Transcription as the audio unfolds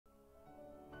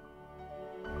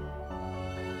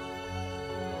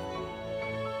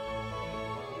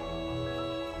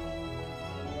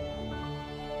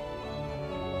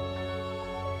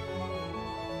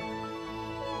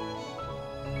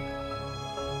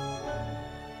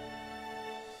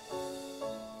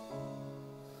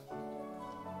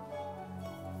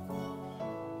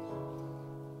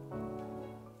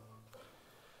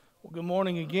Good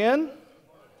morning again.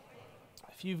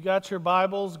 If you've got your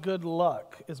Bibles, good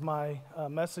luck is my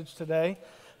message today.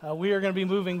 We are going to be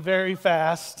moving very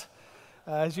fast.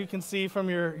 As you can see from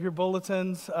your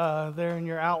bulletins there in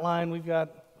your outline, we've got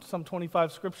some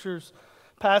 25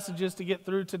 passages to get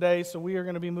through today, so we are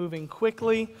going to be moving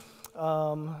quickly.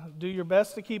 Do your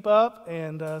best to keep up,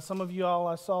 and some of you all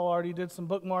I saw already did some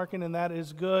bookmarking, and that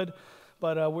is good.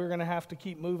 But we're going to have to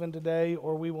keep moving today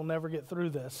or we will never get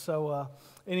through this. So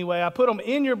anyway, I put them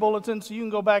in your bulletin so you can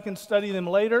go back and study them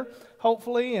later,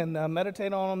 hopefully, and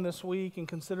meditate on them this week and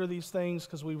consider these things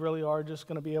because we really are just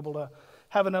going to be able to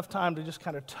have enough time to just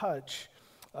kind of touch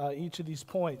each of these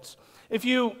points. If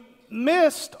you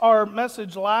missed our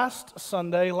message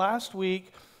last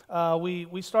week,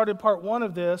 we started part one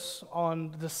of this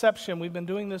on deception. We've been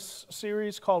doing this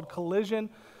series called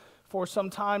Collision for some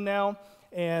time now.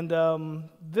 And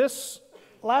this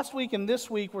last week and this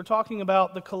week, we're talking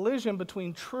about the collision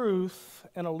between truth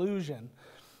and illusion.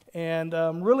 And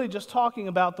really just talking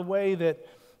about the way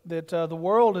that the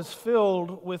world is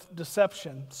filled with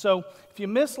deception. So if you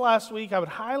missed last week, I would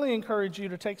highly encourage you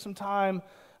to take some time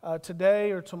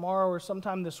today or tomorrow or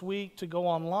sometime this week to go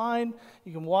online.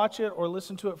 You can watch it or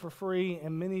listen to it for free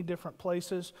in many different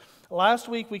places. Last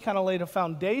week, we kind of laid a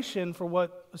foundation for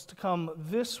what is to come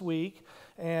this week.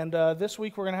 And this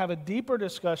week we're going to have a deeper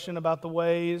discussion about the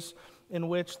ways in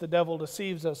which the devil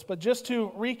deceives us. But just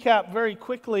to recap very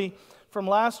quickly from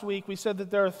last week, we said that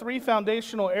there are three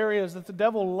foundational areas that the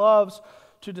devil loves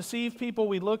to deceive people.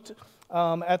 We looked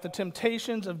at the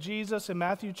temptations of Jesus in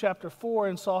Matthew chapter 4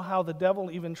 and saw how the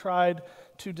devil even tried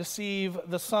to deceive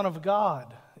the Son of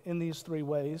God in these three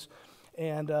ways.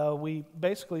 And we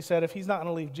basically said if he's not going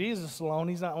to leave Jesus alone,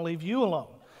 he's not going to leave you alone.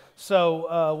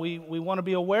 So we want to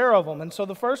be aware of them. And so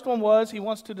the first one was he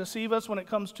wants to deceive us when it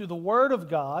comes to the Word of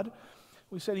God.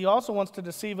 We said he also wants to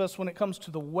deceive us when it comes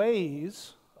to the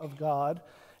ways of God.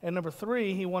 And number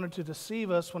three, he wanted to deceive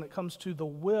us when it comes to the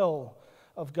will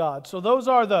of God. So those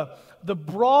are the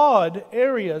broad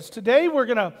areas. Today we're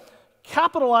going to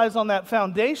capitalize on that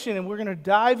foundation and we're going to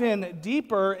dive in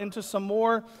deeper into some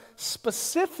more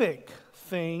specific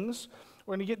things.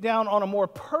 We're going to get down on a more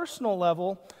personal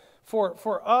level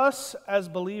for us as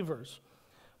believers.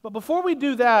 But before we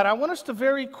do that, I want us to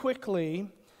very quickly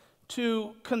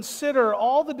to consider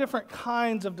all the different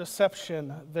kinds of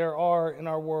deception there are in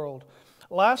our world.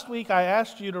 Last week I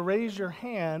asked you to raise your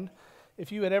hand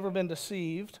if you had ever been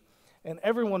deceived, and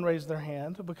everyone raised their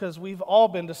hand because we've all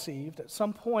been deceived at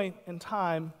some point in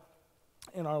time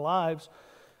in our lives.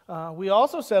 We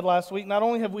also said last week, not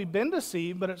only have we been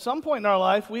deceived, but at some point in our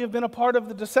life we have been a part of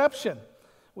the deception.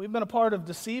 We've been a part of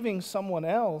deceiving someone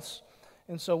else,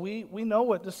 and so we know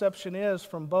what deception is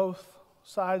from both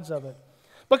sides of it.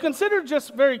 But consider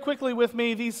just very quickly with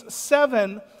me these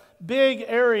 7 big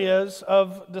areas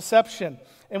of deception.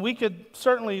 And we could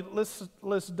certainly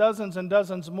list dozens and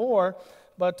dozens more,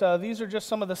 but these are just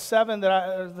some of the 7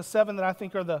 that I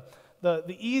think are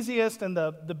the easiest and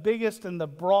the biggest and the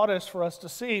broadest for us to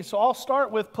see. So I'll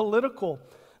start with political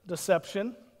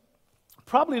deception.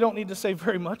 Probably don't need to say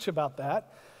very much about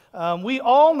that. We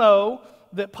all know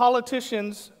that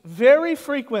politicians very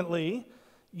frequently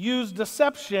use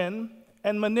deception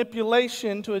and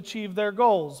manipulation to achieve their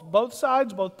goals. Both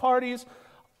sides, both parties,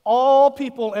 all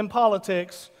people in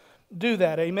politics do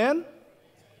that. Amen?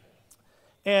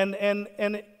 And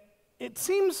it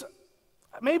seems,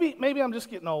 maybe I'm just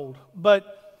getting old,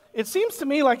 but it seems to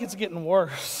me like it's getting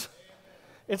worse.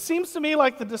 It seems to me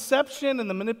like the deception and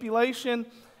the manipulation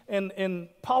in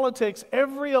politics,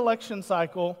 every election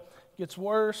cycle gets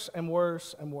worse and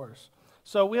worse and worse.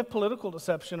 So we have political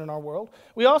deception in our world.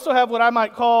 We also have what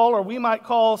we might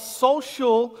call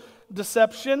social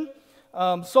deception.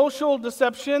 Social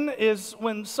deception is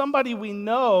when somebody we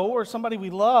know or somebody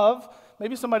we love,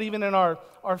 maybe somebody even in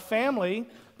our family,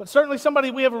 but certainly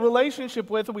somebody we have a relationship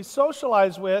with or we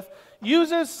socialize with,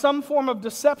 uses some form of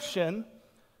deception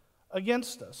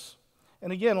against us.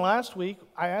 And again, last week,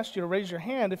 I asked you to raise your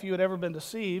hand if you had ever been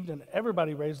deceived, and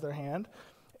everybody raised their hand.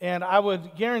 And I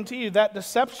would guarantee you that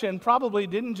deception probably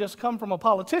didn't just come from a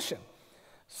politician.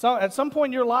 So at some point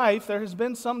in your life, there has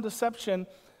been some deception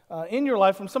in your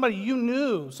life from somebody you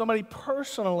knew, somebody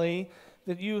personally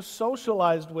that you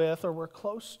socialized with or were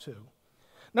close to.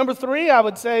 Number 3, I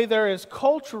would say there is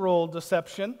cultural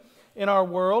deception in our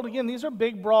world. Again, these are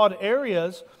big, broad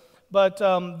areas, but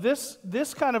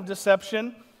this kind of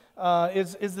deception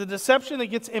is the deception that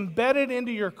gets embedded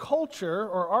into your culture,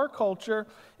 or our culture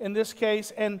in this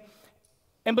case, and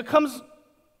becomes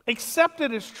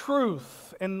accepted as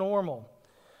truth and normal.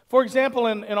 For example,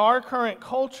 in our current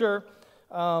culture,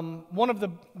 One of the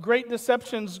great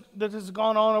deceptions that has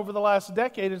gone on over the last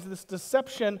decade is this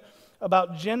deception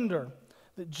about gender.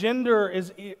 That gender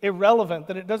is irrelevant,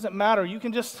 that it doesn't matter. You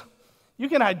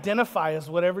can identify as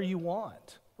whatever you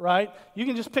want, right? You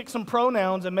can just pick some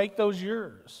pronouns and make those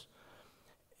yours.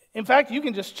 In fact, you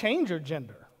can just change your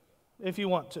gender if you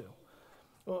want to.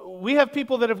 We have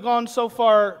people that have gone so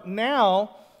far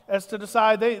now as to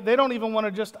decide they don't even want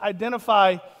to just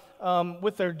identify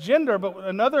with their gender, but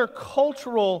another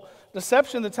cultural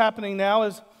deception that's happening now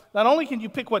is not only can you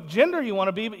pick what gender you want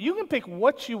to be, but you can pick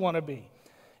what you want to be.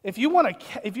 If you want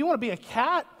to be a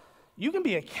cat, you can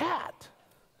be a cat.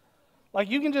 Like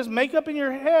you can just make up in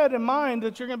your head and mind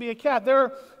that you're going to be a cat.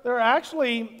 There are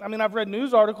actually, I've read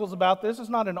news articles about this. It's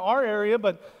not in our area,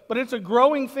 but it's a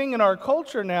growing thing in our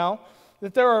culture now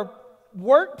that there are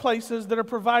workplaces that are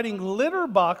providing litter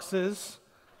boxes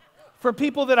for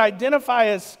people that identify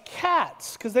as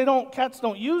cats, because cats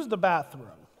don't use the bathroom,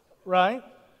 right?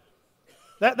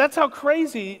 That's how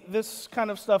crazy this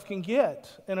kind of stuff can get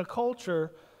in a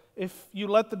culture if you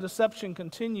let the deception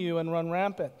continue and run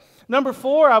rampant. Number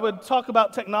 4, I would talk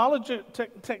about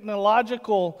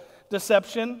technological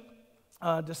deception,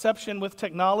 deception with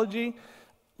technology.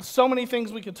 So many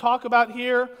things we could talk about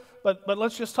here, but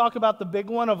let's just talk about the big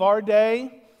one of our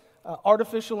day,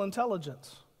 artificial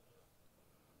intelligence.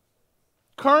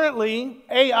 Currently,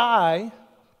 AI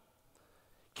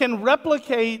can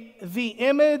replicate the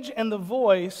image and the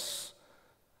voice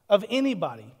of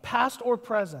anybody, past or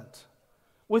present,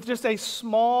 with just a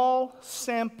small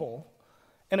sample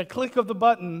and a click of the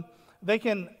button. They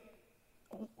can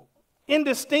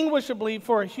indistinguishably,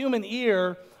 for a human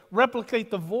ear,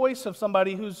 replicate the voice of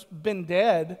somebody who's been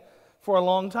dead for a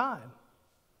long time.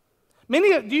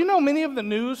 Do you know many of the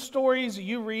news stories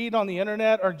you read on the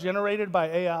internet are generated by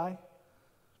AI?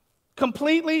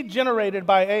 Completely generated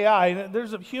by AI.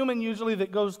 There's a human usually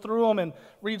that goes through them and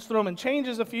reads through them and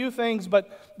changes a few things,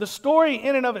 but the story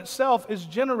in and of itself is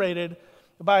generated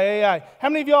by AI. How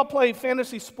many of y'all play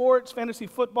fantasy sports, fantasy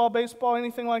football, baseball,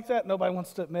 anything like that? Nobody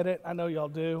wants to admit it. I know y'all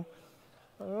do.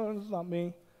 It's not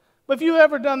me. But if you've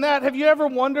ever done that, have you ever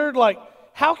wondered,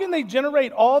 how can they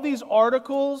generate all these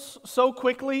articles so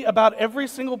quickly about every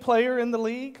single player in the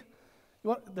league?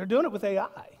 They're doing it with AI.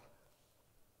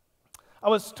 I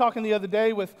was talking the other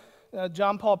day with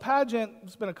John Paul Pageant.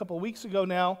 It's been a couple of weeks ago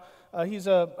now. He's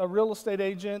a real estate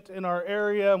agent in our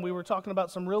area, and we were talking about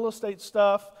some real estate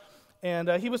stuff. And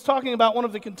he was talking about one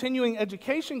of the continuing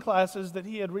education classes that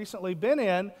he had recently been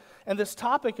in, and this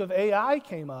topic of AI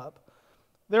came up.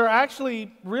 There are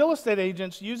actually real estate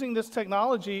agents using this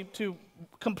technology to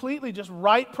completely just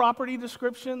write property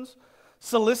descriptions,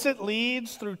 solicit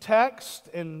leads through text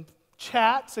and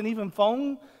chats and even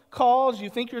phone calls. You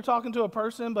think you're talking to a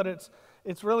person, but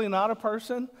it's really not a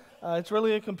person. It's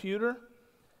really a computer.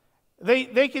 They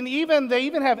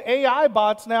even have AI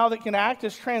bots now that can act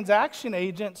as transaction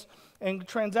agents and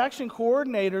transaction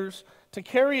coordinators to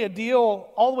carry a deal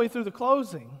all the way through the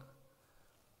closing.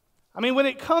 When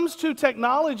it comes to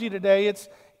technology today, it's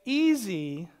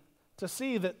easy to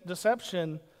see that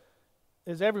deception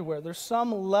is everywhere. There's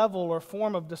some level or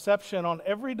form of deception on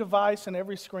every device and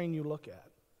every screen you look at.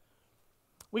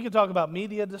 We could talk about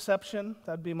media deception.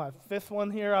 That'd be my 5th one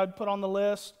here I'd put on the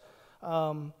list.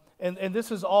 And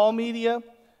this is all media.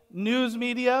 News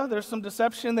media, there's some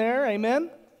deception there.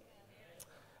 Amen?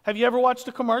 Have you ever watched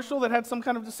a commercial that had some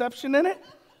kind of deception in it?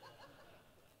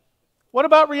 What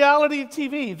about reality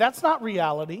TV? That's not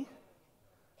reality.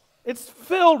 It's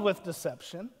filled with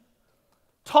deception.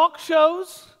 Talk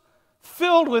shows,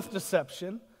 filled with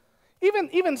deception.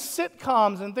 Even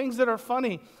sitcoms and things that are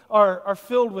funny are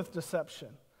filled with deception.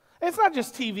 It's not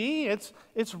just TV,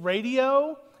 it's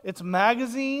radio, it's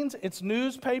magazines, it's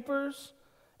newspapers,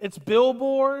 it's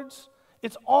billboards.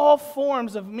 It's all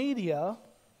forms of media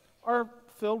are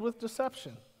filled with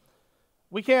deception.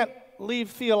 We can't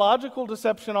leave theological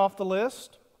deception off the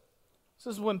list.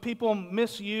 This is when people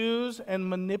misuse and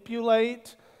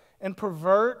manipulate and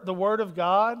pervert the Word of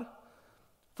God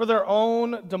for their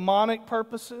own demonic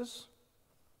purposes.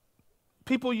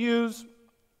 People use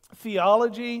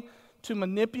theology to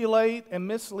manipulate and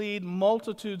mislead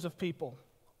multitudes of people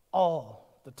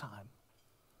all the time.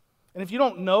 And if you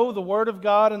don't know the Word of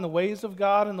God and the ways of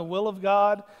God and the will of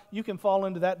God, you can fall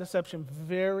into that deception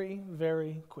very,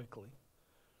 very quickly.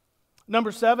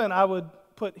 Number 7, I would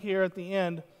put here at the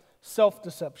end,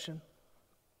 self-deception.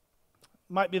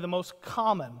 Might be the most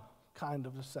common kind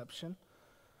of deception.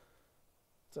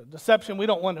 It's a deception we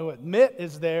don't want to admit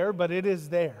is there, but it is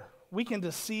there. We can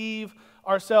deceive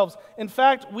ourselves. In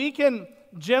fact, we can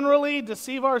generally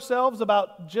deceive ourselves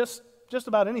about just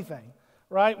about anything.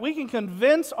 right? We can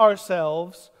convince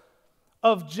ourselves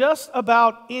of just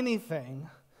about anything,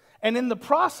 and in the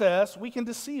process, we can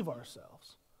deceive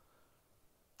ourselves.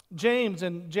 James,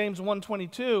 in James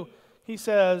 1:22, he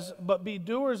says, "But be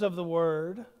doers of the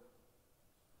word,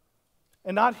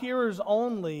 and not hearers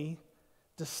only,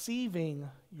 deceiving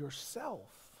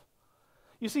yourself."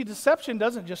 You see, deception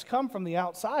doesn't just come from the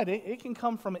outside. It can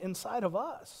come from inside of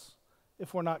us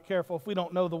if we're not careful, if we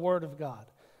don't know the Word of God,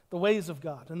 the ways of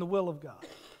God, and the will of God.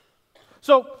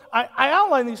 So I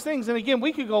outline these things, and again,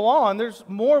 we could go on. There's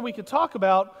more we could talk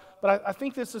about, but I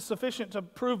think this is sufficient to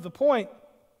prove the point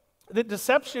that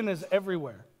deception is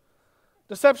everywhere.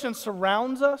 Deception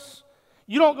surrounds us.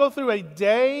 You don't go through a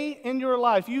day in your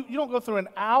life. You don't go through an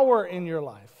hour in your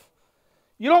life.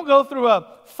 You don't go through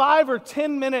a 5 or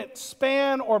 10 minute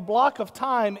span or block of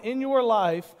time in your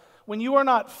life when you are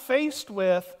not faced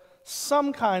with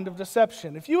some kind of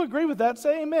deception. If you agree with that,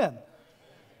 say amen.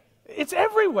 It's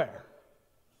everywhere.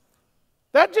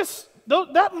 That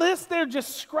list there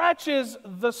just scratches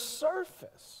the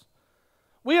surface.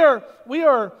 We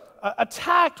are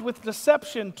attacked with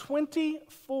deception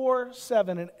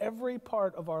 24/7 in every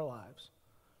part of our lives.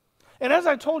 And as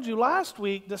I told you last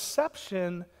week,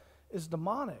 deception is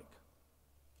demonic.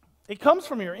 It comes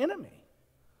from your enemy.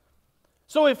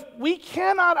 So if we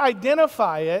cannot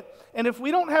identify it, and if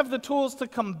we don't have the tools to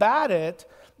combat it,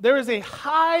 there is a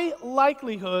high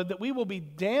likelihood that we will be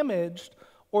damaged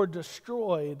or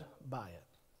destroyed by it.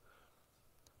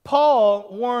 Paul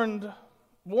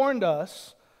warned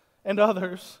us and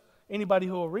others, anybody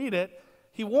who will read it,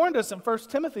 he warned us in 1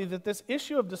 Timothy that this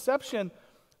issue of deception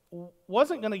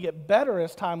wasn't going to get better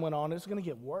as time went on, it was going to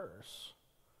get worse.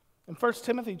 In 1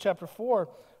 Timothy chapter 4,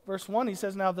 verse 1, he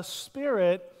says, "Now the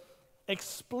Spirit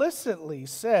explicitly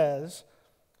says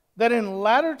that in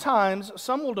latter times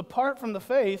some will depart from the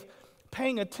faith,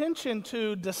 paying attention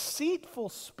to deceitful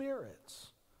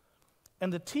spirits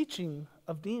and the teaching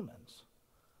of demons."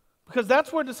 Because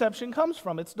that's where deception comes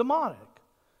from. It's demonic.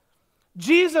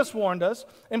 Jesus warned us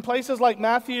in places like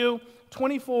Matthew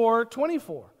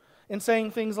 24:24 in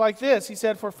saying things like this. He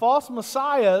said, "For false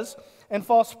messiahs and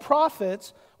false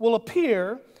prophets will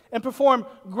appear and perform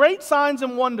great signs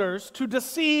and wonders to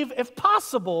deceive, if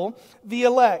possible, the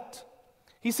elect."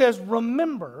 He says,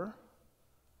 "Remember,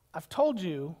 I've told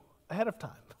you ahead of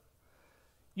time."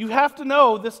 You have to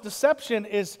know this deception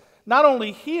is not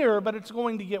only here, but it's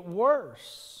going to get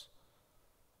worse.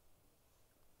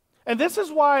 And this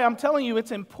is why I'm telling you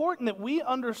it's important that we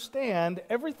understand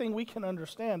everything we can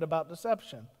understand about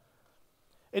deception.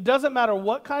 It doesn't matter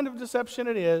what kind of deception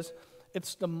it is,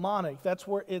 it's demonic. That's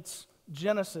where its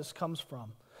genesis comes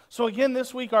from. So again,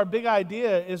 this week our big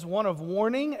idea is one of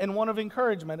warning and one of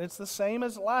encouragement. It's the same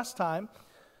as last time.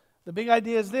 The big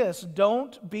idea is this: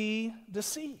 don't be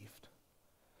deceived.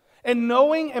 And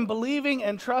knowing and believing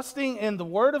and trusting in the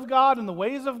Word of God and the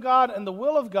ways of God and the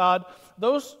will of God,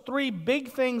 those three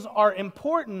big things are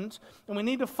important, and we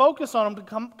need to focus on them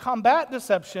to combat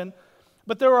deception.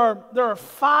 But there are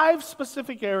 5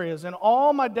 specific areas in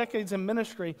all my decades in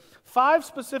ministry, 5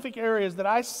 specific areas that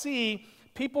I see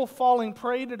people falling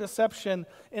prey to deception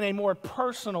in a more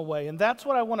personal way. And that's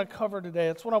what I want to cover today.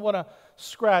 That's what I want to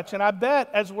scratch. And I bet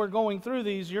as we're going through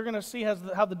these, you're going to see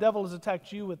how the devil has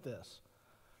attacked you with this.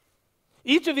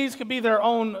 Each of these could be their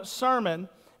own sermon,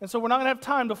 and so we're not going to have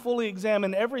time to fully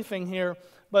examine everything here,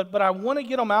 but I want to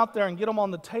get them out there and get them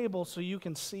on the table so you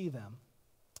can see them.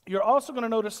 You're also going to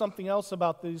notice something else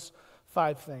about these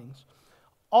 5 things.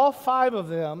 All 5 of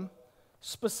them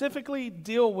specifically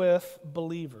deal with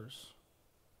believers.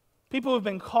 People who have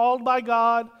been called by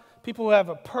God, people who have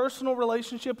a personal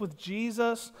relationship with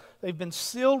Jesus. They've been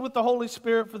sealed with the Holy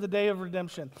Spirit for the day of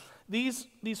redemption. These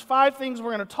 5 things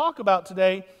we're going to talk about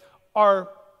today are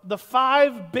the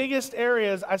 5 biggest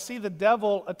areas I see the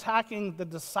devil attacking the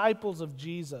disciples of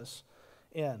Jesus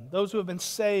in. Those who have been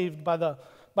saved by the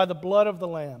blood of the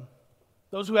Lamb.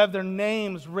 Those who have their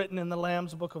names written in the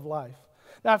Lamb's book of life.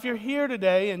 Now, if you're here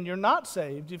today and you're not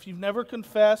saved, if you've never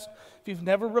confessed, if you've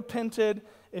never repented,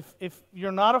 if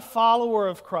you're not a follower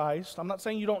of Christ, I'm not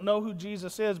saying you don't know who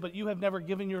Jesus is, but you have never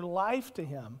given your life to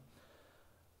Him,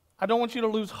 I don't want you to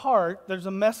lose heart. There's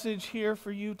a message here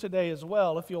for you today as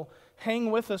well. If you'll hang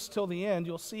with us till the end,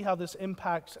 you'll see how this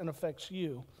impacts and affects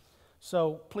you.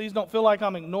 So please don't feel like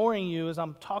I'm ignoring you as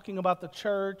I'm talking about the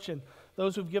church and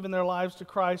those who've given their lives to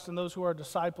Christ and those who are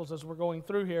disciples as we're going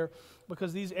through here,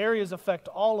 because these areas affect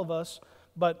all of us,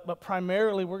 but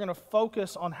primarily we're going to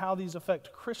focus on how these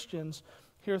affect Christians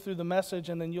here through the message,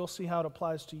 and then you'll see how it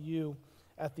applies to you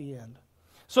at the end.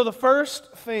 So the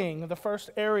first thing, the first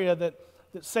area that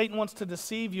Satan wants to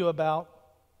deceive you about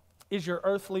is your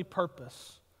earthly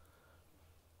purpose.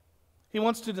 He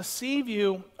wants to deceive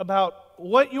you about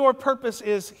what your purpose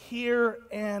is here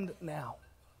and now.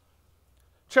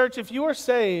 Church, if you are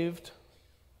saved,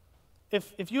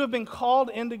 if you have been called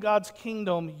into God's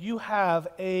kingdom, you have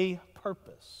a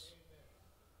purpose.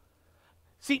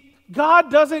 See,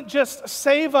 God doesn't just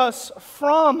save us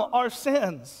from our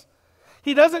sins.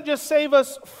 He doesn't just save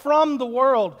us from the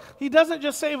world. He doesn't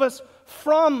just save us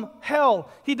from hell.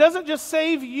 He doesn't just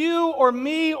save you or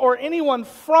me or anyone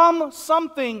from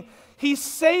something. He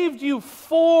saved you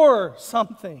for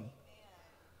something.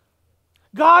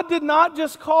 God did not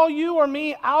just call you or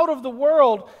me out of the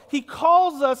world. He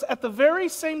calls us at the very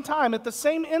same time, at the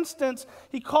same instance,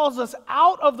 He calls us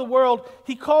out of the world.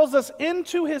 He calls us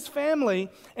into His family,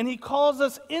 and He calls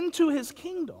us into His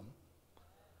kingdom.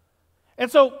 And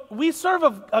so we serve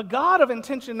a God of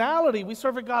intentionality. We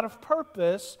serve a God of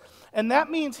purpose, and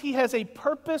that means He has a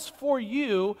purpose for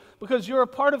you because you're a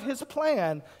part of His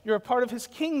plan. You're a part of His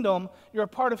kingdom. You're a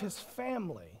part of His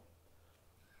family.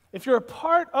 If you're a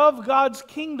part of God's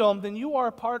kingdom, then you are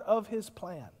a part of His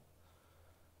plan.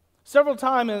 Several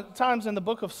times in the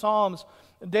book of Psalms,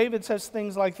 David says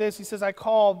things like this. He says, I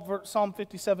call, Psalm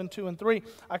 57, 2 and 3,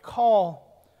 I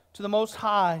call to the Most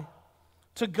High,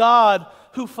 to God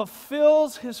who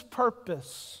fulfills His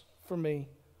purpose for me.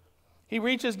 He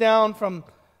reaches down from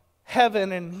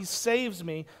heaven and He saves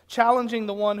me, challenging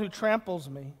the one who tramples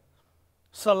me.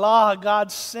 Salah, God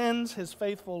sends His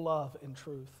faithful love in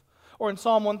truth. Or in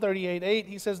Psalm 138:8,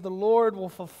 he says, the Lord will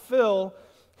fulfill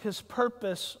His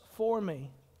purpose for me.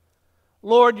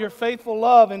 Lord, your faithful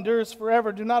love endures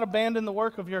forever. Do not abandon the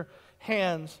work of your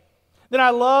hands. Then I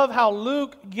love how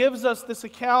Luke gives us this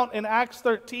account in Acts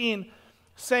 13,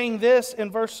 saying this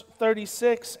in verse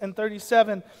 36 and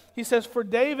 37. He says, for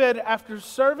David, after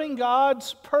serving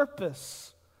God's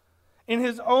purpose in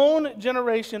his own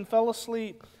generation, fell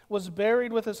asleep, was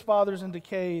buried with his fathers and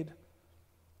decayed.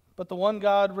 But the one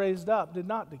God raised up did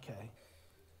not decay.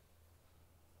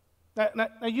 Now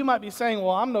you might be saying,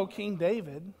 well, I'm no King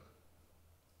David.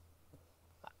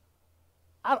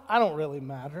 I don't really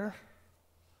matter.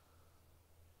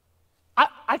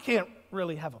 I can't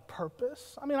really have a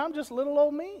purpose. I mean, I'm just little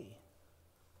old me.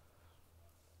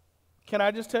 Can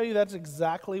I just tell you that's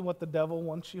exactly what the devil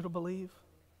wants you to believe?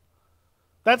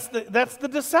 That's the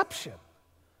deception.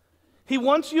 He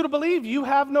wants you to believe you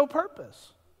have no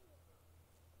purpose.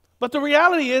 But the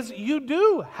reality is you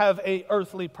do have an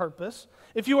earthly purpose.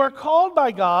 If you are called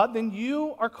by God, then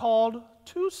you are called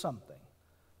to something,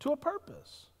 to a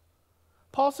purpose.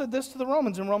 Paul said this to the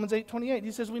Romans in Romans 8:28.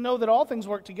 He says, we know that all things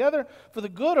work together for the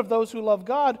good of those who love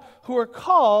God, who are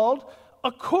called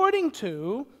according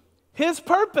to His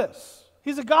purpose.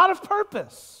 He's a God of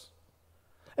purpose.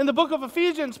 In the book of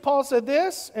Ephesians, Paul said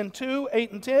this in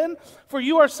 2:8 and 10, for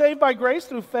you are saved by grace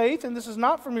through faith, and this is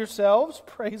not from yourselves,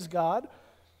 praise God.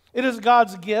 It is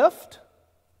God's gift,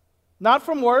 not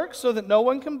from works, so that no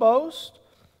one can boast.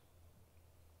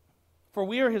 For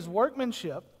we are His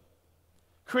workmanship,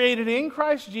 created in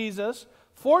Christ Jesus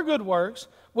for good works,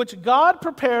 which God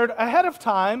prepared ahead of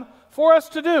time for us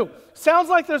to do. Sounds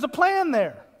like there's a plan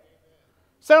there.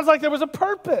 Sounds like there was a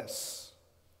purpose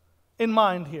in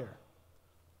mind here.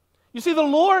 You see, the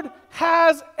Lord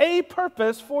has a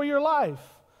purpose for your life.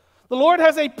 The Lord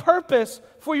has a purpose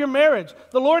for your marriage.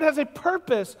 The Lord has a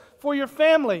purpose for your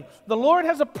family. The Lord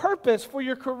has a purpose for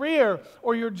your career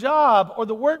or your job or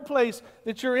the workplace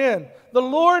that you're in. The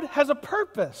Lord has a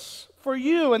purpose for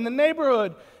you and the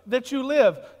neighborhood that you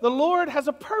live. The Lord has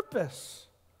a purpose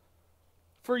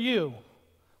for you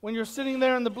when you're sitting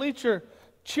there in the bleacher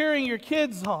cheering your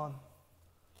kids on.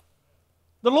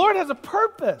 The Lord has a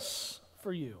purpose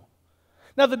for you.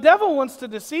 Now, the devil wants to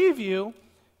deceive you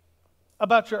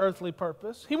about your earthly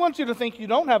purpose. He wants you to think you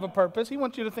don't have a purpose. He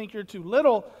wants you to think you're too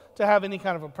little to have any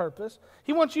kind of a purpose.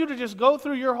 He wants you to just go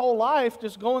through your whole life,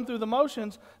 just going through the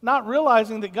motions, not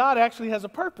realizing that God actually has a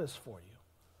purpose for you.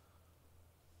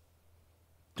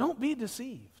 Don't be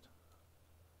deceived.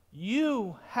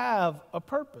 You have a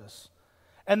purpose.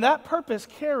 And that purpose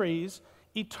carries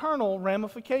eternal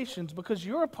ramifications because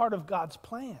you're a part of God's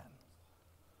plan.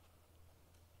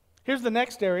 Here's the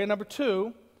next area, number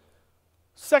 2.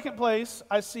 Second place,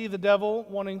 I see the devil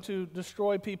wanting to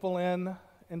destroy people in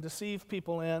and deceive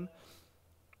people in,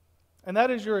 and that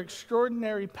is your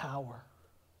extraordinary power.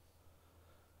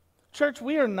 Church,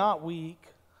 we are not weak.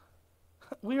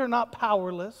 We are not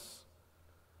powerless.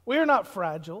 We are not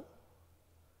fragile.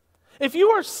 If you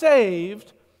are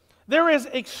saved, there is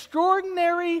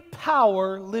extraordinary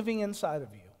power living inside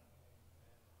of you.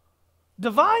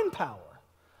 Divine power.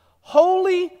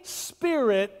 Holy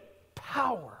Spirit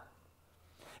power.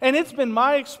 And it's been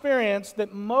my experience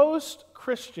that most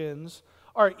Christians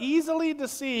are easily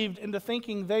deceived into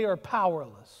thinking they are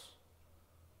powerless.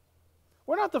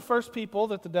 We're not the first people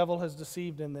that the devil has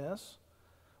deceived in this.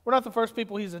 We're not the first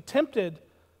people he's attempted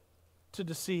to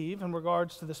deceive in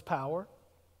regards to this power.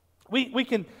 We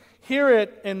can hear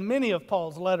it in many of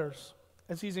Paul's letters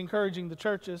as he's encouraging the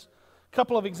churches. A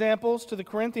couple of examples. To the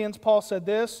Corinthians, Paul said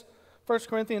this, 1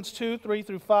 Corinthians 2, 3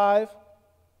 through 5.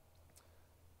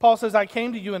 Paul says, I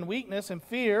came to you in weakness and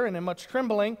fear and in much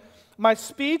trembling. My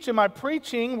speech and my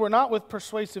preaching were not with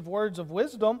persuasive words of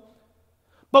wisdom,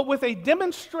 but with a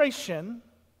demonstration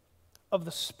of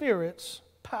the Spirit's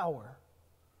power,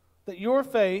 that your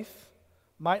faith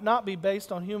might not be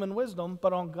based on human wisdom,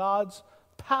 but on God's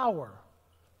power.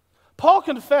 Paul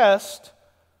confessed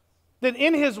that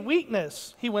in his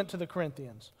weakness he went to the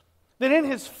Corinthians, that in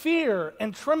his fear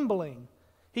and trembling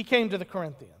he came to the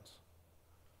Corinthians.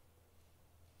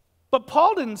 But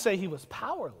Paul didn't say he was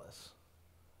powerless.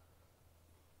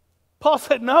 Paul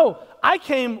said, no, I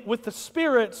came with the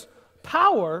Spirit's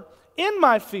power in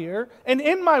my fear and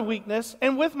in my weakness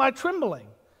and with my trembling.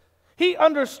 He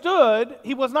understood,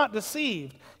 he was not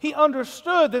deceived. He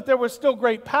understood that there was still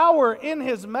great power in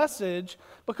his message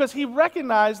because he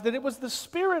recognized that it was the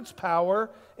Spirit's power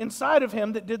inside of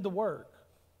him that did the work.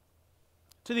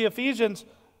 To the Ephesians,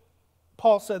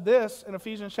 Paul said this in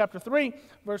Ephesians chapter 3,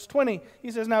 verse 20.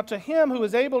 He says, now to him who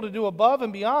is able to do above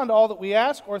and beyond all that we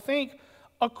ask or think,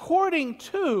 according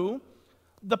to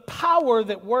the power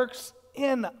that works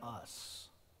in us.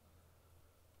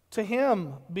 To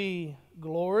him be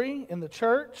glory in the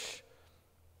church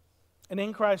and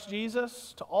in Christ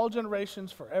Jesus to all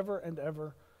generations forever and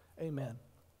ever. Amen.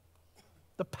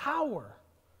 The power,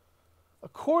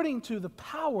 according to the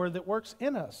power that works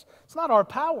in us. It's not our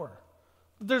power.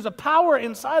 There's a power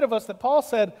inside of us that Paul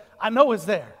said, I know is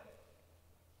there.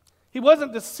 He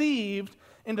wasn't deceived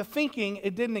into thinking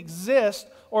it didn't exist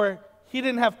or he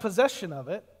didn't have possession of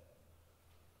it.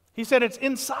 He said, it's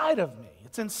inside of me.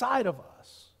 It's inside of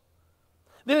us.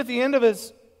 Then at the end of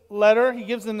his letter, he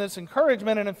gives them this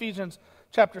encouragement in Ephesians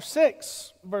chapter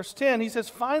 6, verse 10. He says,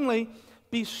 finally,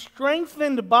 be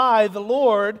strengthened by the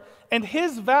Lord and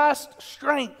his vast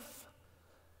strength.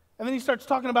 And then he starts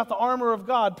talking about the armor of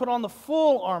God. Put on the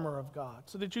full armor of God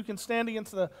so that you can stand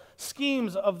against the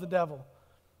schemes of the devil.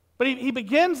 But he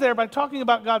begins there by talking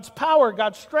about God's power,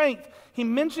 God's strength. He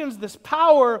mentions this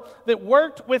power that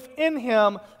worked within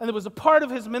him and that was a part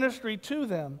of his ministry to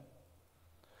them.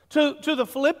 To the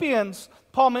Philippians,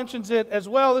 Paul mentions it as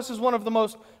well. This is one of the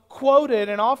most quoted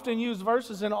and often used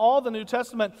verses in all the New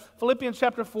Testament. Philippians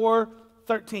chapter 4,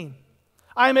 13.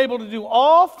 I am able to do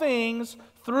all things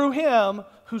through him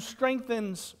who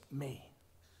strengthens me.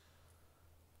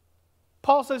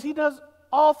 Paul says he does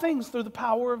all things through the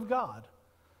power of God.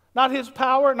 Not his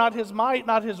power, not his might,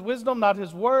 not his wisdom, not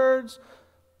his words,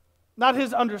 not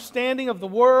his understanding of the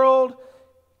world.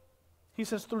 He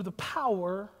says through the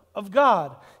power of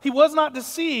God. He was not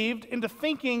deceived into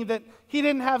thinking that he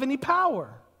didn't have any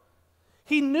power.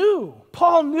 He knew,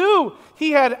 Paul knew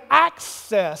he had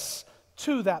access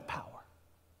to that power.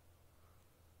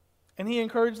 And he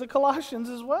encouraged the Colossians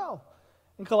as well.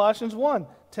 In Colossians 1,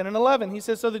 10 and 11, he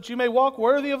says, so that you may walk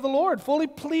worthy of the Lord, fully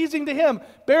pleasing to him,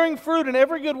 bearing fruit in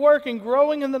every good work and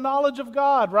growing in the knowledge of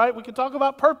God, right? We can talk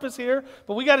about purpose here,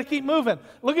 but we got to keep moving.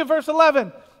 Look at verse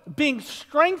 11. Being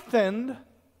strengthened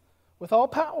with all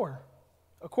power,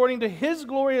 according to his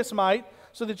glorious might,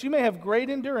 so that you may have great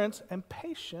endurance and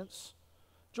patience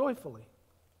joyfully.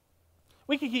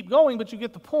 We could keep going, but you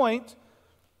get the point.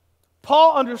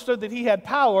 Paul understood that he had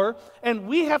power, and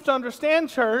we have to understand,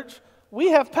 church, we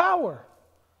have power.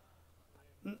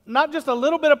 Not just a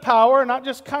little bit of power, not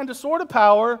just kind of sort of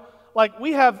power, like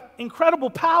we have incredible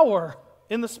power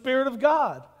in the Spirit of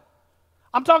God.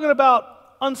 I'm talking about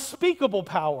unspeakable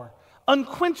power,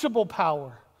 unquenchable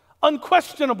power,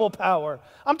 unquestionable power.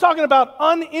 I'm talking about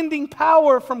unending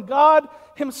power from God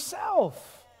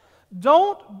himself.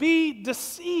 Don't be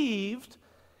deceived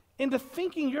into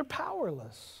thinking you're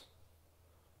powerless.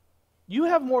 You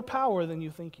have more power than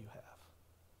you think you have.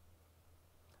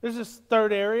 There's this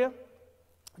third area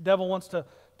the devil wants to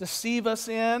deceive us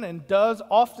in and does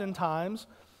oftentimes,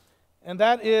 and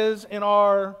that is in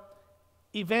our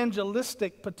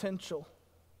evangelistic potential.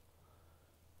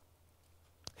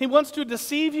 He wants to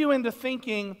deceive you into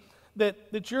thinking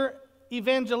that your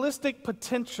evangelistic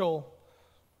potential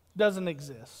doesn't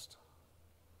exist.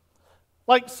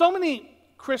 Like so many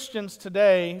Christians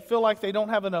today feel like they don't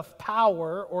have enough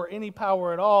power or any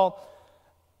power at all.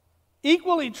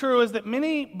 Equally true is that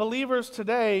many believers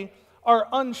today are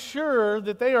unsure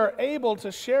that they are able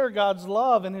to share God's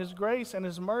love and his grace and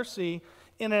his mercy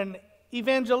in an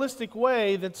evangelistic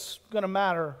way that's going to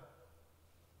matter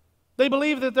They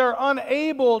believe that they're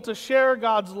unable to share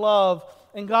God's love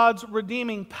and God's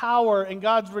redeeming power and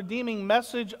God's redeeming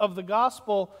message of the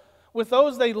gospel with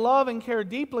those they love and care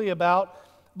deeply about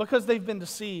because they've been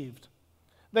deceived.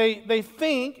 They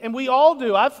think, and we all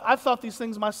do, I've thought these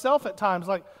things myself at times,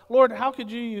 like, Lord, how could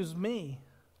you use me?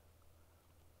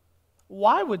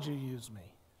 Why would you use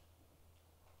me?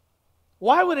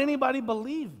 Why would anybody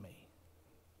believe me?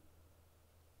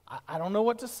 I don't know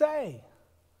what to say.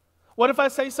 What if I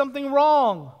say something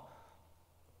wrong?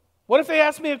 What if they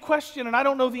ask me a question and I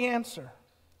don't know the answer?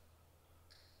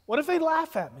 What if they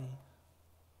laugh at me?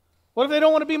 What if they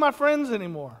don't want to be my friends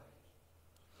anymore?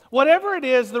 Whatever it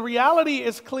is, the reality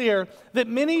is clear that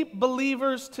many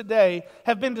believers today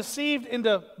have been deceived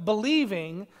into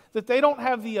believing that they don't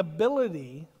have the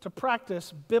ability to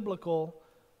practice biblical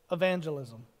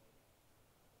evangelism.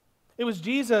 It was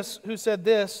Jesus who said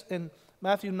this in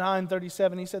Matthew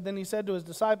 9:37. He said, then he said to his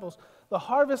disciples, the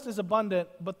harvest is abundant,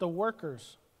 but the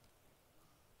workers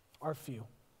are few.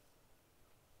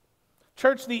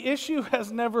 Church, the issue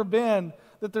has never been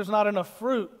that there's not enough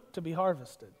fruit to be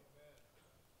harvested.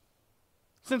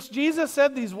 Since Jesus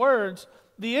said these words,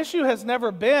 the issue has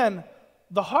never been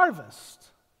the harvest.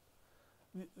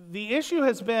 The issue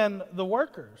has been the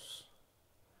workers.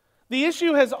 The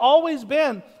issue has always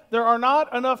been there are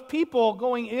not enough people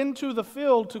going into the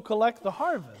field to collect the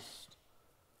harvest.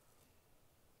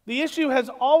 The issue has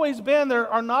always been there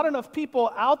are not enough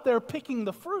people out there picking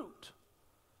the fruit.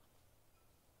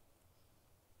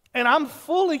 And I'm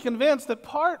fully convinced that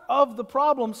part of the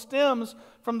problem stems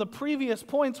from the previous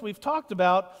points we've talked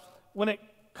about when it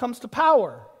comes to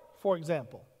power, for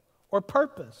example, or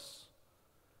purpose.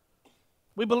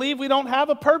 We believe we don't have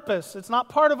a purpose. It's not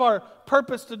part of our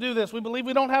purpose to do this. We believe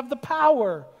we don't have the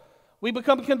power. We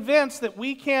become convinced that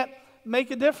we can't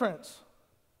make a difference.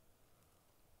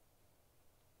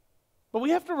 But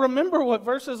we have to remember what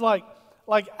verses like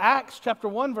Acts chapter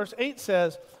 1 verse 8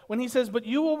 says, when he says, but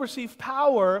you will receive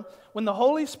power when the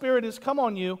Holy Spirit has come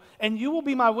on you, and you will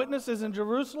be my witnesses in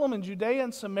Jerusalem and Judea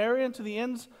and Samaria and to the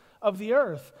ends of the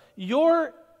earth.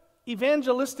 Your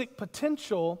evangelistic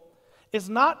potential is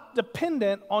not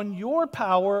dependent on your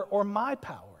power or my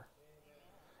power.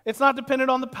 It's not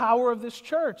dependent on the power of this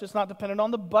church. It's not dependent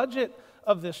on the budget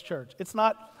of this church. It's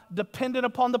not dependent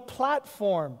upon the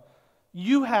platform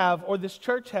you have or this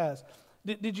church has.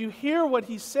 Did you hear what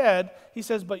he said? He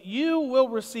says, but you will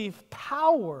receive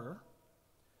power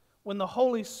when the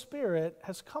Holy Spirit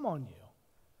has come on you,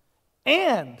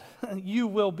 and you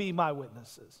will be my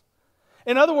witnesses.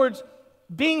 In other words,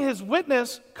 being his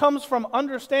witness comes from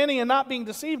understanding and not being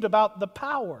deceived about the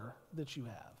power that you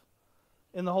have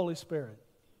in the Holy Spirit.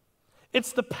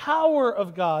 It's the power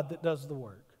of God that does the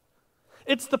work.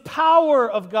 It's the power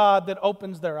of God that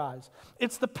opens their eyes.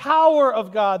 It's the power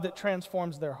of God that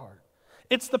transforms their heart.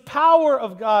 It's the power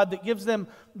of God that gives them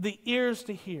the ears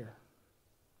to hear.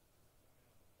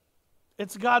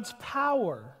 It's God's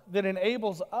power that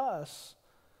enables us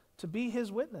to be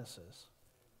his witnesses.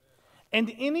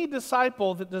 And any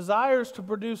disciple that desires to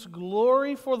produce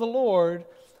glory for the Lord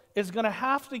is going to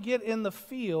have to get in the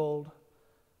field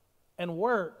and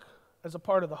work as a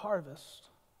part of the harvest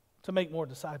to make more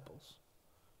disciples.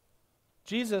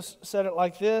 Jesus said it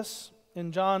like this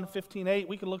in John 15:8.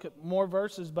 We could look at more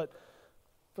verses, but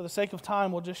for the sake of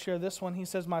time, we'll just share this one. He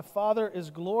says, my Father is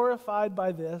glorified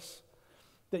by this,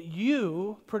 that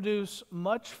you produce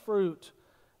much fruit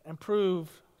and prove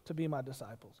to be my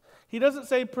disciples. He doesn't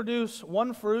say produce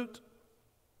one fruit.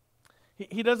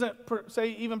 He doesn't say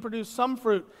even produce some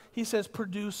fruit. He says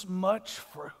produce much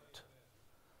fruit.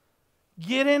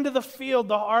 Get into the field.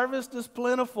 The harvest is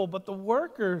plentiful, but the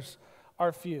workers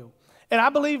are few. And I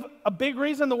believe a big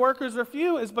reason the workers are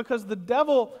few is because the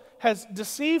devil has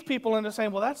deceived people into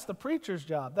saying, well, that's the preacher's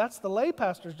job. That's the lay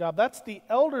pastor's job. That's the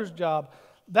elder's job.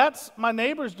 That's my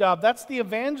neighbor's job. That's the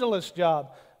evangelist's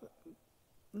job.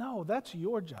 No, that's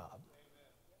your job.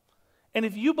 And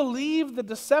if you believe the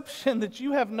deception that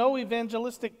you have no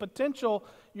evangelistic potential,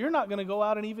 you're not going to go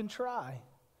out and even try.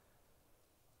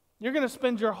 You're going to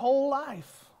spend your whole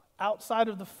life outside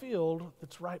of the field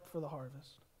that's ripe for the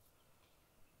harvest.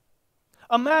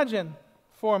 Imagine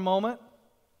for a moment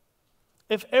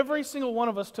if every single one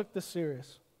of us took this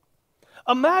serious.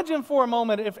 Imagine for a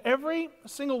moment if every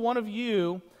single one of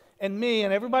you and me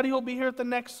and everybody who will be here at the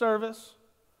next service,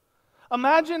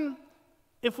 imagine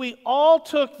if we all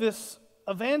took this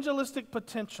evangelistic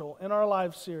potential in our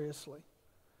lives seriously.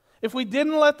 If we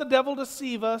didn't let the devil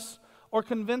deceive us or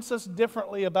convince us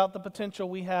differently about the potential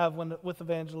we have with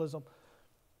evangelism.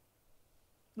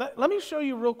 Let me show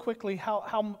you real quickly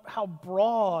how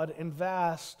broad and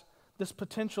vast this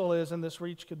potential is and this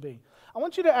reach could be. I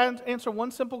want you to answer one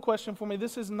simple question for me.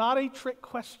 This is not a trick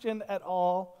question at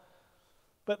all,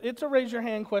 but it's a raise your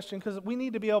hand question because we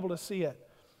need to be able to see it.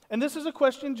 And this is a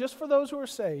question just for those who are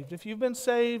saved. If you've been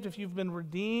saved, if you've been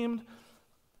redeemed,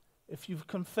 if you've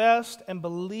confessed and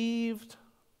believed,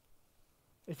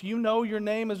 if you know your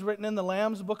name is written in the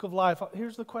Lamb's Book of Life,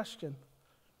 here's the question.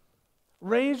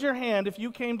 Raise your hand if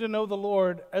you came to know the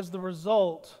Lord as the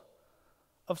result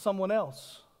of someone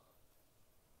else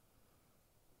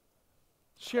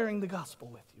sharing the gospel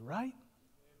with you, right? Amen.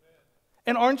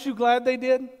 And aren't you glad they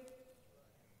did?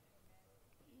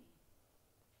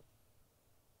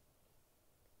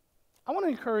 I want to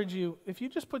encourage you, if you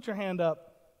just put your hand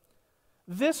up,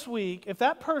 this week, if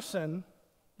that person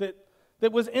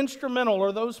that was instrumental,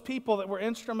 or those people that were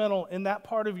instrumental in that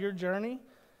part of your journey,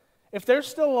 if they're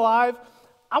still alive,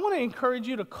 I want to encourage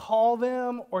you to call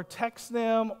them or text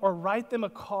them or write them a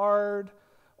card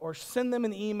or send them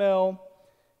an email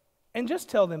and just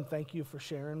tell them thank you for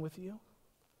sharing with you.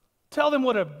 Tell them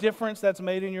what a difference that's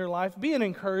made in your life. Be an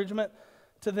encouragement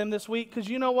to them this week, because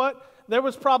you know what? There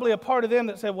was probably a part of them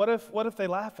that said, what if they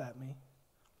laugh at me?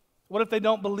 What if they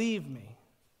don't believe me?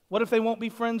 What if they won't be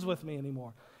friends with me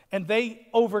anymore? And they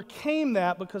overcame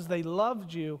that because they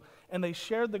loved you and they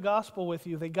shared the gospel with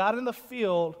you. They got in the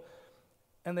field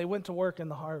and they went to work in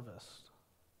the harvest.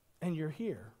 And you're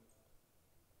here.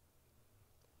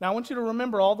 Now I want you to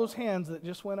remember all those hands that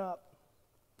just went up.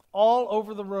 All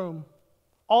over the room.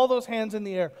 All those hands in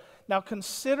the air. Now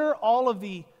consider all of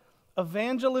the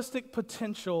evangelistic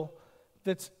potential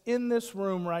that's in this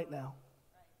room right now.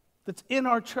 That's in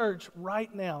our church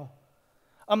right now.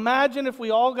 Imagine if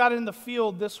we all got in the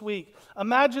field this week.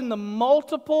 Imagine the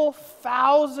multiple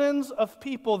thousands of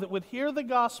people that would hear the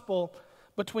gospel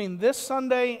between this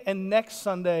Sunday and next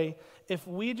Sunday if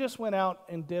we just went out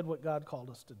and did what God called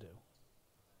us to do.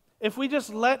 If we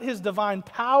just let His divine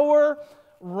power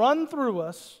run through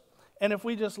us, and if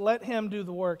we just let Him do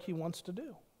the work He wants to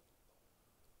do.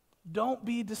 Don't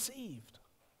be deceived.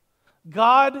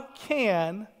 God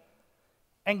can,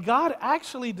 and God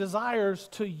actually desires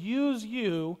to use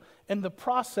you in the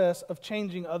process of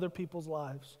changing other people's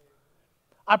lives.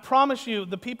 I promise you,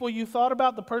 the people you thought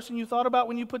about, the person you thought about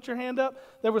when you put your hand up,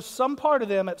 there was some part of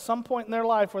them at some point in their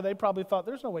life where they probably thought,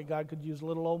 there's no way God could use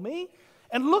little old me.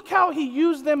 And look how He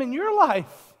used them in your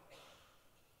life.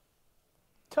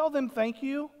 Tell them thank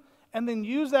you, and then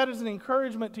use that as an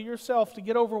encouragement to yourself to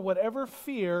get over whatever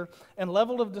fear and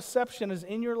level of deception is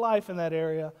in your life in that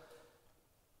area,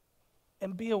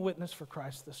 and be a witness for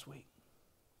Christ this week.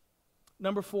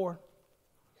 Number 4,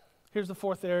 here's the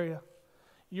fourth area.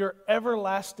 Your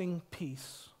everlasting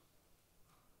peace.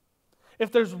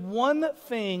 If there's one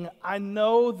thing I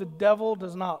know the devil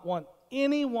does not want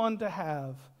anyone to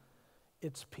have,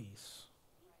 it's peace.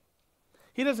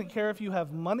 He doesn't care if you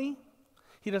have money.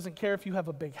 He doesn't care if you have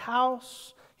a big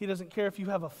house. He doesn't care if you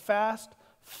have a fast,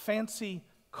 fancy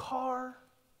car.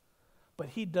 But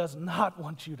he does not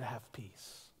want you to have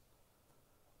peace.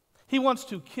 He wants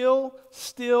to kill,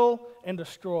 steal, and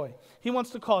destroy. He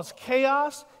wants to cause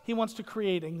chaos. He wants to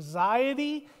create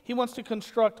anxiety. He wants to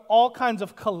construct all kinds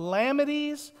of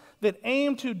calamities that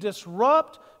aim to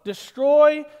disrupt,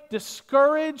 destroy,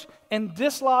 discourage, and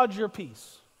dislodge your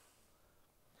peace.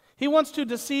 He wants to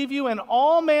deceive you in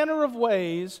all manner of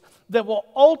ways that will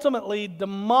ultimately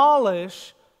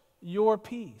demolish your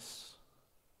peace.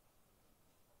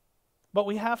 But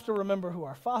we have to remember who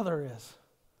our Father is,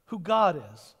 who God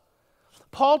is.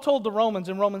 Paul told the Romans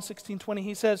in Romans 16:20,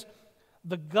 he says,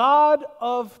 "The God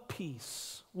of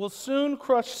peace will soon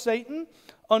crush Satan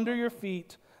under your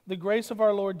feet. The grace of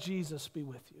our Lord Jesus be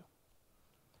with you."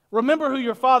 Remember who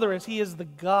your Father is. He is the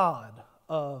God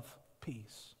of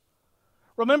peace.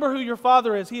 Remember who your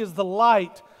Father is. He is the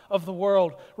light of the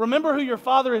world. Remember who your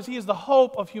Father is. He is the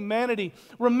hope of humanity.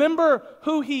 Remember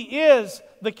who He is,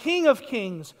 the King of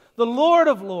kings, the Lord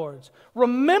of lords.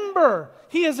 Remember,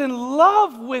 He is in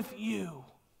love with you.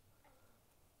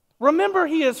 Remember,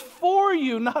 He is for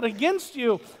you, not against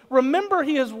you. Remember,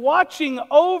 He is watching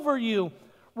over you.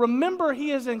 Remember,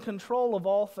 He is in control of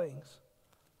all things.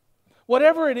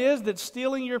 Whatever it is that's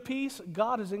stealing your peace,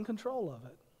 God is in control of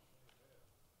it.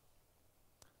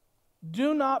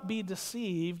 Do not be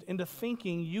deceived into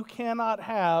thinking you cannot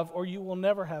have or you will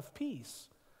never have peace.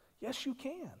 Yes, you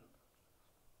can.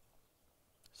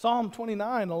 Psalm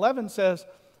 29:11 says,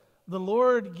 "The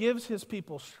Lord gives His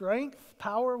people strength,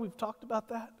 power," we've talked about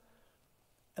that,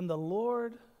 "and the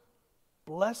Lord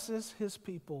blesses His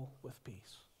people with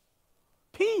peace."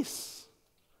 Peace.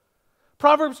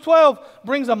 Proverbs 12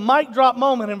 brings a mic drop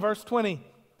moment in verse 20.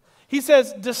 He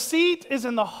says, deceit is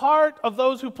in the heart of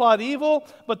those who plot evil,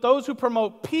 but those who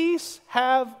promote peace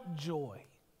have joy.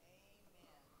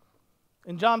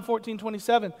 In John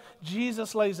 14:27,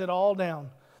 Jesus lays it all down.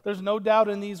 There's no doubt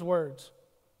in these words.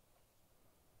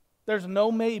 There's no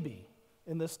maybe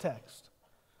in this text.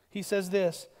 He says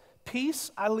this, peace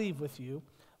I leave with you,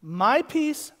 my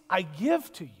peace I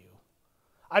give to you.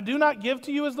 I do not give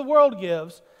to you as the world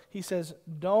gives. He says,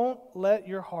 don't let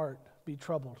your heart be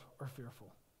troubled or fearful.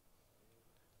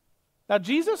 Now,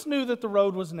 Jesus knew that the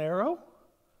road was narrow.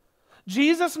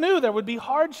 Jesus knew there would be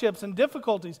hardships and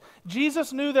difficulties.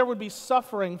 Jesus knew there would be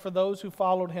suffering for those who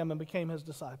followed him and became his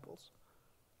disciples.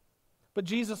 But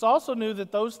Jesus also knew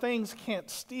that those things can't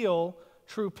steal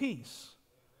true peace.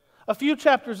 A few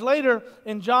chapters later,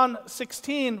 in John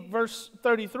 16, verse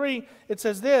 33, it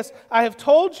says this, I have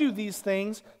told you these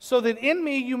things so that in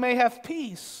me you may have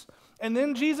peace. And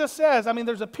then Jesus says,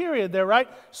 there's a period there, right?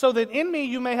 So that in me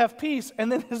you may have peace.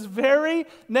 And then his very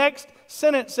next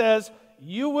sentence says,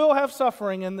 you will have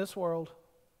suffering in this world.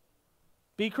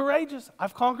 Be courageous.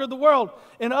 I've conquered the world.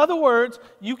 In other words,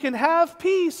 you can have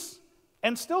peace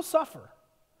and still suffer.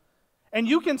 And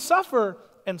you can suffer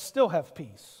and still have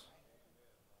peace.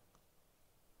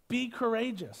 Be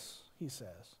courageous, he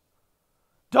says.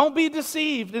 Don't be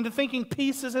deceived into thinking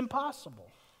peace is impossible.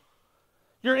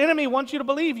 Your enemy wants you to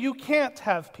believe you can't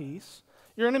have peace.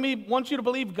 Your enemy wants you to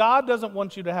believe God doesn't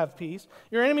want you to have peace.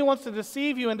 Your enemy wants to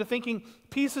deceive you into thinking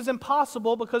peace is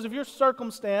impossible because of your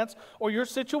circumstance or your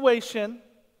situation.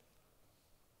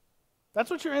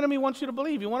 That's what your enemy wants you to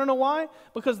believe. You want to know why?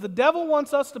 Because the devil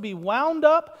wants us to be wound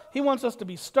up. He wants us to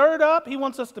be stirred up. He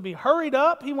wants us to be hurried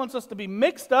up. He wants us to be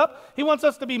mixed up. He wants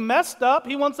us to be messed up.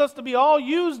 He wants us to be all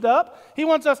used up. He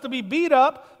wants us to be beat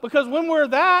up because when we're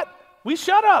that, we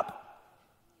shut up.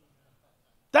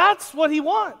 That's what he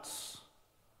wants.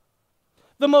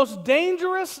 The most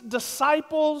dangerous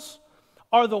disciples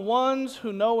are the ones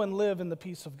who know and live in the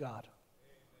peace of God.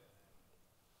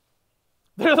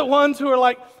 They're the ones who are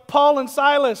like Paul and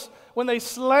Silas when they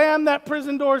slam that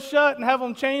prison door shut and have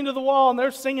them chained to the wall and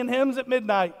they're singing hymns at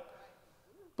midnight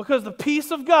because the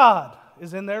peace of God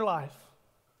is in their life.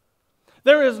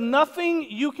 There is nothing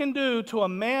you can do to a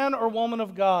man or woman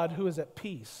of God who is at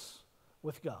peace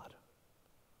with God.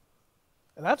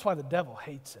 And that's why the devil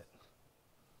hates it.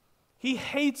 He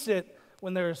hates it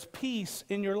when there is peace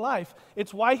in your life.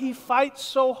 It's why he fights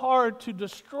so hard to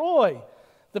destroy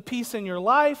the peace in your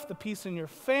life, the peace in your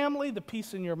family, the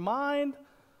peace in your mind,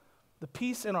 the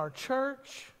peace in our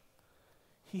church.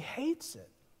 He hates it.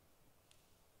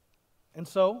 And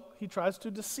so he tries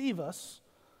to deceive us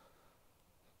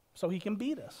so he can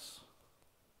beat us.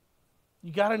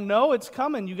 You got to know it's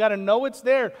coming. You got to know it's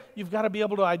there. You've got to be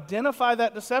able to identify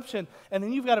that deception. And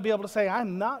then you've got to be able to say,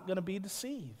 I'm not going to be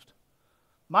deceived.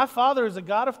 My Father is a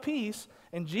God of peace.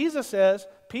 And Jesus says,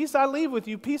 peace I leave with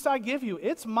you, peace I give you.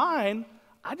 It's mine.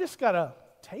 I just got to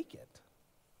take it.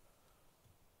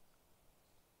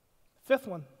 Fifth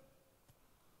one.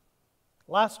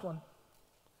 Last one.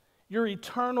 Your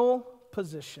eternal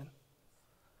position.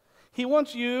 He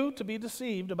wants you to be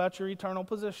deceived about your eternal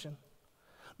position.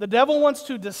 The devil wants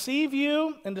to deceive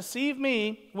you and deceive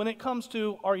me when it comes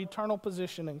to our eternal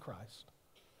position in Christ.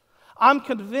 I'm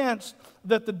convinced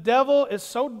that the devil is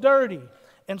so dirty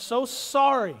and so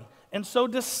sorry and so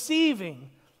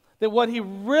deceiving that what he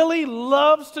really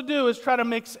loves to do is try to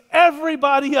mix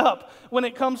everybody up when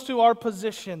it comes to our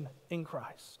position in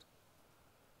Christ.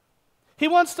 He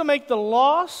wants to make the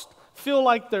lost feel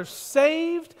like they're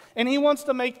saved, and he wants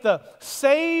to make the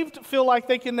saved feel like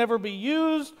they can never be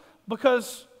used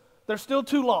because they're still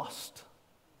too lost.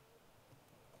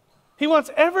 He wants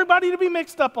everybody to be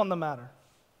mixed up on the matter.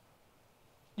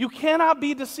 You cannot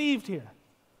be deceived here.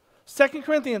 2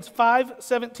 Corinthians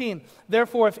 5:17.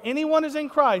 Therefore, if anyone is in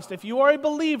Christ, if you are a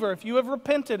believer, if you have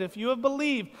repented, if you have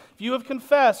believed, if you have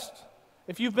confessed,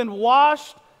 if you've been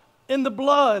washed in the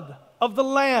blood of the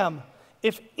Lamb,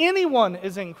 if anyone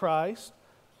is in Christ,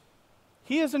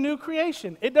 he is a new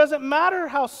creation. It doesn't matter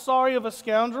how sorry of a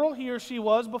scoundrel he or she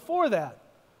was before that.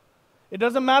 It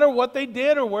doesn't matter what they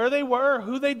did or where they were or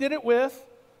who they did it with.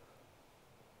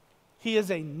 He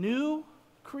is a new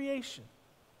creation.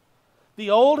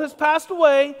 The old has passed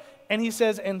away, and he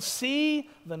says, and see,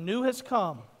 the new has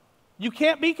come. You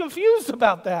can't be confused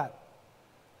about that.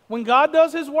 When God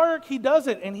does his work, he does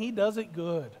it, and he does it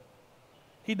good.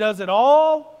 He does it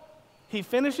all. He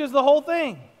finishes the whole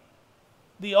thing.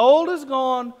 The old is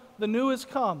gone, the new has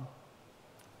come.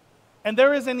 And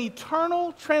there is an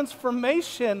eternal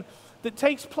transformation that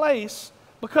takes place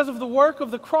because of the work of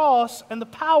the cross and the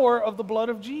power of the blood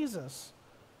of Jesus.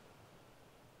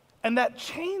 And that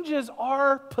changes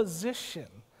our position,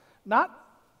 not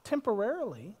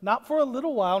temporarily, not for a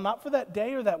little while, not for that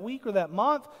day or that week or that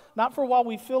month, not for a while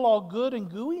we feel all good and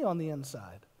gooey on the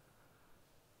inside.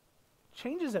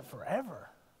 Changes it forever.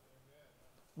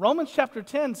 Romans chapter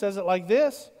 10 says it like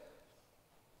this,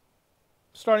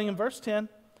 starting in verse 10.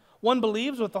 One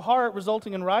believes with the heart,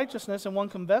 resulting in righteousness, and one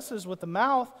confesses with the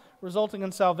mouth, resulting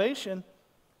in salvation.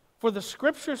 For the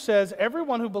Scripture says,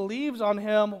 everyone who believes on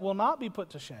him will not be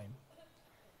put to shame.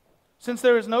 Since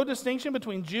there is no distinction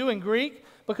between Jew and Greek,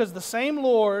 because the same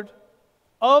Lord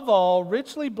of all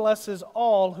richly blesses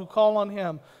all who call on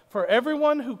him. For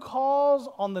everyone who calls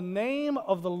on the name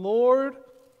of the Lord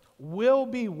will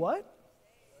be what?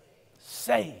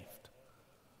 Saved.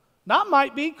 Not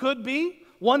might be, could be,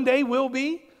 one day will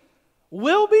be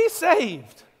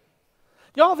saved.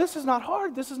 Y'all, this is not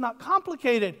hard. This is not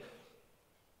complicated.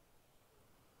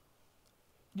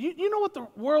 You know what the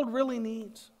world really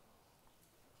needs?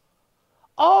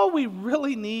 All we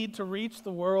really need to reach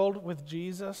the world with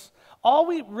Jesus, all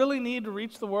we really need to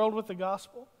reach the world with the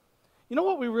gospel, you know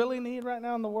what we really need right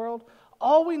now in the world?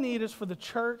 All we need is for the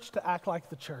church to act like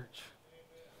the church.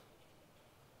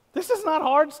 This is not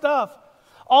hard stuff.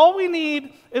 All we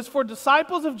need is for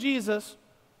disciples of Jesus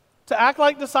to act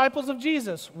like disciples of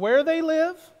Jesus, where they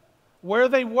live, where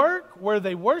they work, where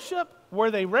they worship,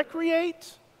 where they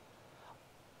recreate.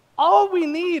 All we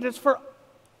need is for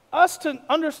us to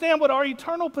understand what our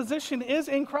eternal position is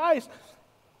in Christ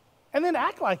and then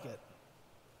act like it.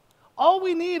 All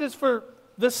we need is for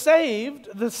the saved,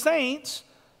 the saints,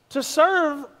 to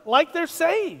serve like they're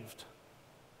saved.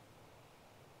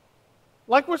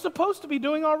 Like we're supposed to be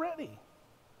doing already.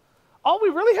 All we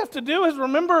really have to do is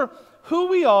remember who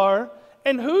we are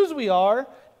and whose we are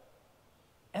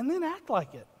and then act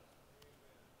like it.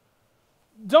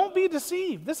 Don't be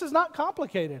deceived. This is not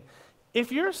complicated.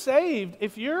 If you're saved,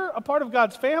 if you're a part of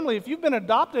God's family, if you've been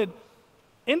adopted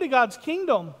into God's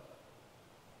kingdom,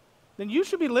 then you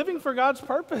should be living for God's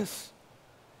purpose.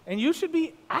 And you should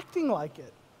be acting like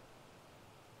it.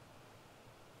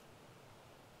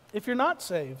 If you're not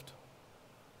saved,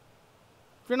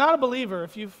 if you're not a believer,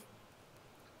 if you've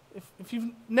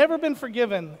never been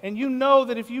forgiven, and you know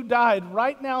that if you died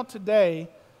right now today,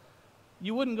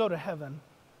 you wouldn't go to heaven,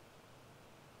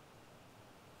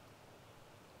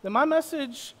 then my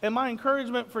message and my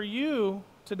encouragement for you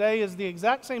today is the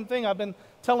exact same thing I've been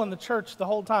telling the church the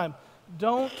whole time.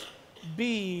 Don't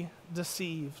be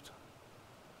deceived.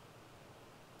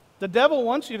 The devil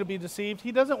wants you to be deceived.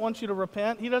 He doesn't want you to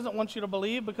repent. He doesn't want you to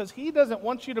believe because he doesn't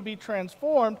want you to be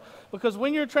transformed, because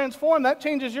when you're transformed, that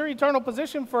changes your eternal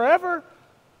position forever,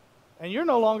 and you're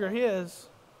no longer his.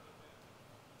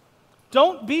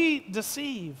 Don't be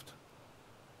deceived.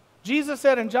 Jesus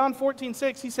said in John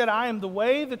 14:6, he said, I am the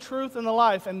way, the truth, and the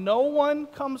life, and no one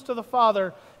comes to the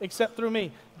Father except through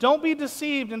me. Don't be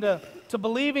deceived into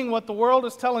believing what the world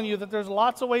is telling you, that there's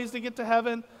lots of ways to get to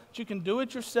heaven, that you can do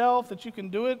it yourself, that you can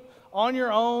do it on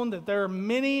your own, that there are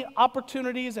many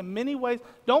opportunities and many ways.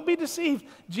 Don't be deceived.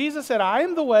 Jesus said, I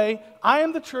am the way, I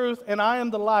am the truth, and I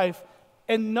am the life,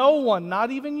 and no one,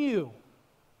 not even you,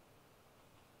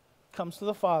 comes to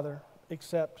the Father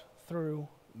except through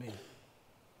me.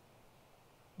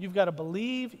 You've got to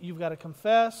believe, you've got to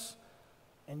confess,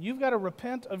 and you've got to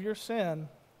repent of your sin,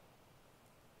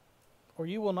 or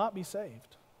you will not be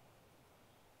saved.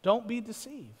 Don't be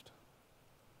deceived.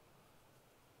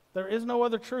 There is no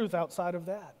other truth outside of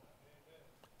that.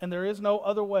 And there is no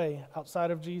other way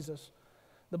outside of Jesus.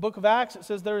 The book of Acts, it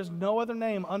says there is no other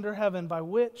name under heaven by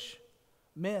which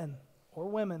men or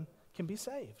women can be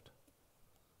saved.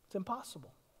 It's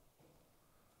impossible.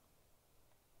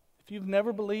 If you've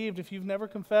never believed, if you've never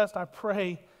confessed, I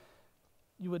pray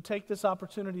you would take this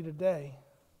opportunity today,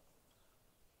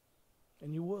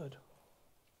 and you would.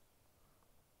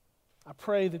 I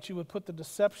pray that you would put the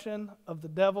deception of the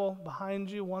devil behind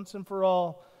you once and for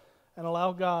all and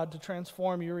allow God to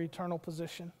transform your eternal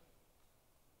position.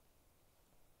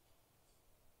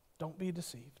 Don't be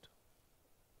deceived.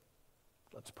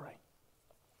 Let's pray.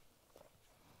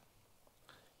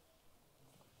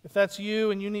 If that's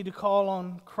you and you need to call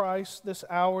on Christ this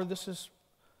hour, this is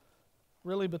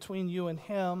really between you and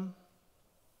Him.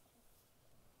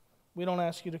 We don't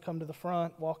ask you to come to the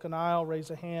front, walk an aisle,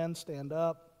 raise a hand, stand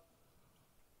up.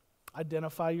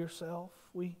 Identify yourself.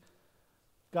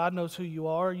 God knows who you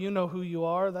are. You know who you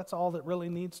are. That's all that really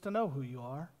needs to know who you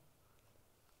are.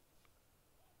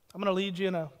 I'm going to lead you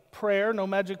in a prayer. No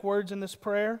magic words in this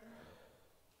prayer.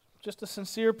 Just a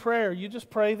sincere prayer. You just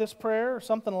pray this prayer or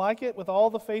something like it with all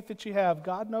the faith that you have.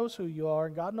 God knows who you are,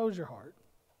 and God knows your heart.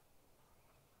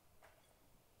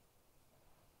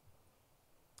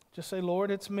 Just say,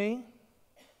 Lord, it's me.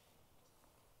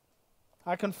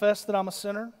 I confess that I'm a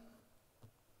sinner.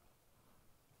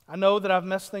 I know that I've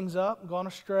messed things up, gone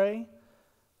astray.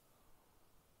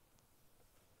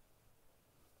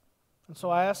 And so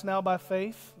I ask now by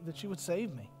faith that you would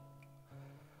save me.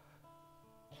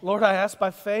 Lord, I ask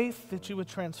by faith that you would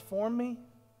transform me.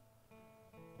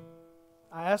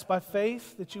 I ask by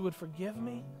faith that you would forgive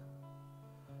me.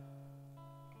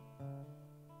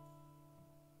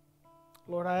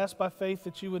 Lord, I ask by faith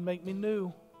that you would make me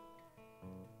new.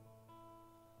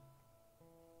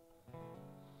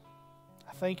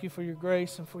 I thank you for your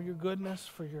grace and for your goodness,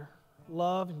 for your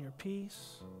love and your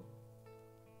peace,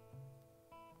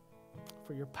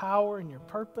 for your power and your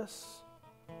purpose,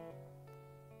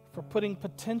 for putting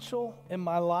potential in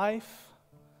my life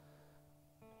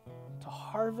to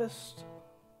harvest.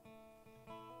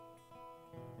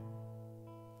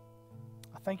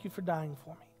 I thank you for dying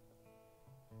for me.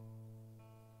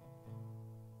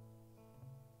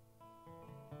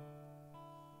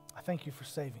 I thank you for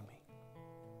saving me.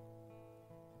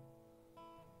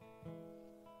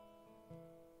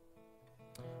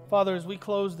 Father, as we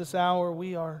close this hour,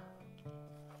 we are,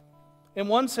 in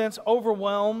one sense,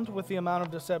 overwhelmed with the amount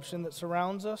of deception that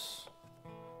surrounds us,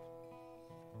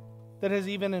 that has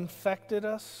even infected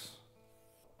us.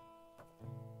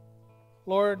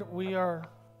 Lord, we are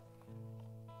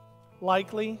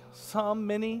likely, some,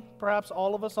 many, perhaps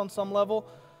all of us on some level,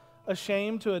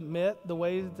 ashamed to admit the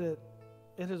ways that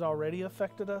it has already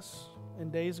affected us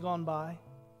in days gone by.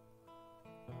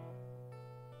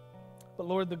 But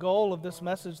Lord, the goal of this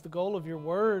message, the goal of your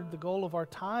word, the goal of our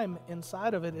time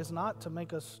inside of it is not to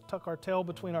make us tuck our tail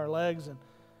between our legs and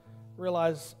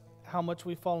realize how much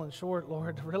we've fallen short,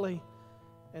 Lord. Really,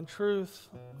 in truth,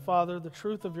 Father, the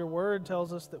truth of your word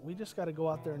tells us that we just got to go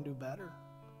out there and do better.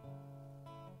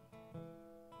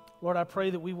 Lord, I pray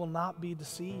that we will not be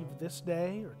deceived this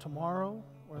day or tomorrow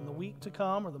or in the week to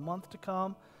come or the month to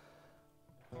come.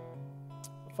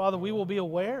 Father, we will be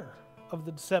aware of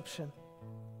the deception.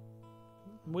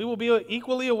 We will be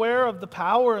equally aware of the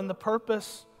power and the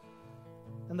purpose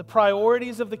and the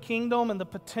priorities of the kingdom and the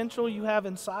potential you have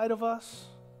inside of us,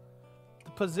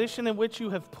 the position in which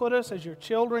you have put us as your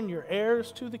children, your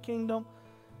heirs to the kingdom.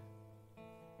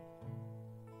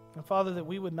 And Father, that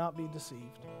we would not be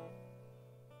deceived.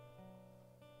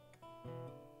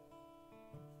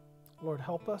 Lord,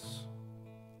 help us.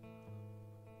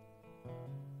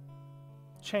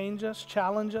 Change us,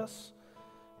 challenge us.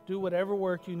 Do whatever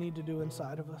work you need to do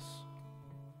inside of us.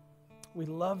 We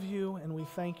love you and we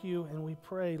thank you and we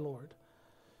pray, Lord,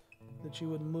 that you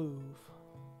would move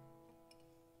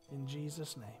in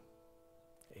Jesus' name.